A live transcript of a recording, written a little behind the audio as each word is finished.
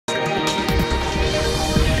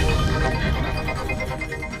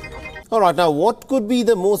All right, now what could be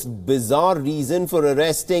the most bizarre reason for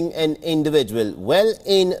arresting an individual? Well,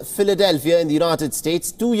 in Philadelphia in the United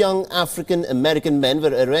States, two young African-American men were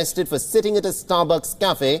arrested for sitting at a Starbucks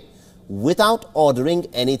cafe without ordering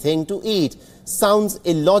anything to eat. Sounds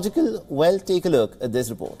illogical? Well, take a look at this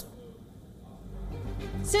report.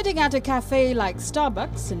 Sitting at a cafe like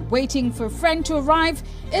Starbucks and waiting for a friend to arrive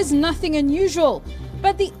is nothing unusual.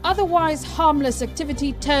 But the otherwise harmless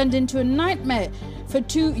activity turned into a nightmare for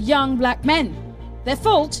two young black men. Their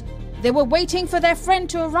fault? They were waiting for their friend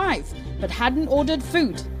to arrive but hadn't ordered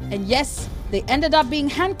food. And yes, they ended up being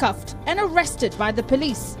handcuffed and arrested by the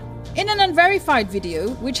police. In an unverified video,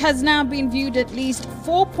 which has now been viewed at least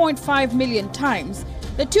 4.5 million times,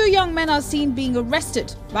 the two young men are seen being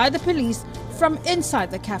arrested by the police from inside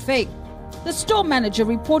the cafe. The store manager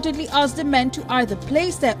reportedly asked the men to either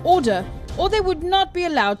place their order or they would not be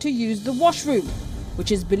allowed to use the washroom,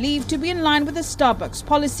 which is believed to be in line with the Starbucks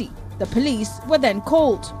policy. The police were then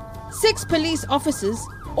called. 6 police officers,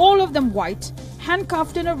 all of them white,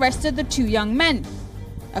 handcuffed and arrested the two young men.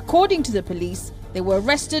 According to the police, they were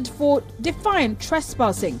arrested for defiant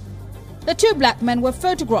trespassing. The two black men were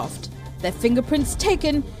photographed, their fingerprints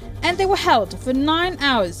taken, and they were held for 9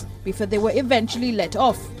 hours before they were eventually let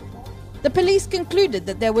off. The police concluded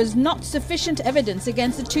that there was not sufficient evidence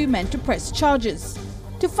against the two men to press charges.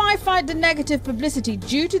 To fight the negative publicity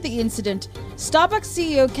due to the incident, Starbucks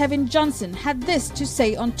CEO Kevin Johnson had this to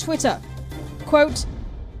say on Twitter, quote,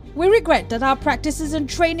 "We regret that our practices and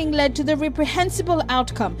training led to the reprehensible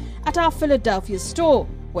outcome at our Philadelphia store.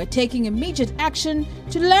 We're taking immediate action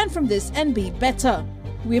to learn from this and be better.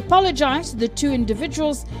 We apologize to the two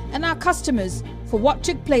individuals and our customers for what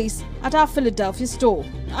took place at our Philadelphia store,"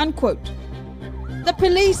 unquote. The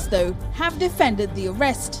police, though, have defended the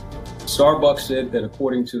arrest. Starbucks said that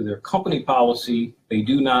according to their company policy, they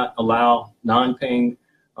do not allow non-paying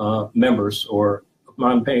members or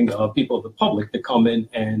non-paying people of the public to come in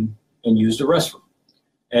and use the restroom.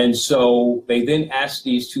 And so they then asked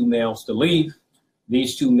these two males to leave.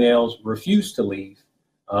 These two males refused to leave,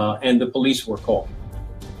 and the police were called.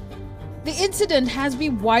 The incident has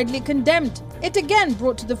been widely condemned. It again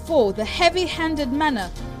brought to the fore the heavy-handed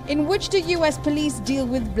manner in which the US police deal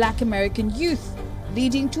with black American youth,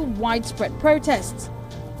 leading to widespread protests.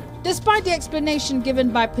 Despite the explanation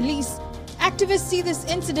given by police, activists see this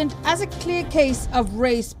incident as a clear case of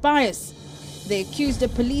race bias. They accuse the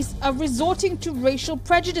police of resorting to racial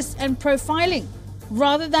prejudice and profiling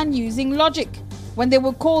rather than using logic when they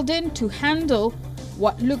were called in to handle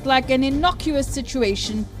what looked like an innocuous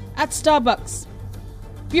situation at Starbucks.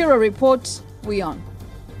 Bureau Report, WION.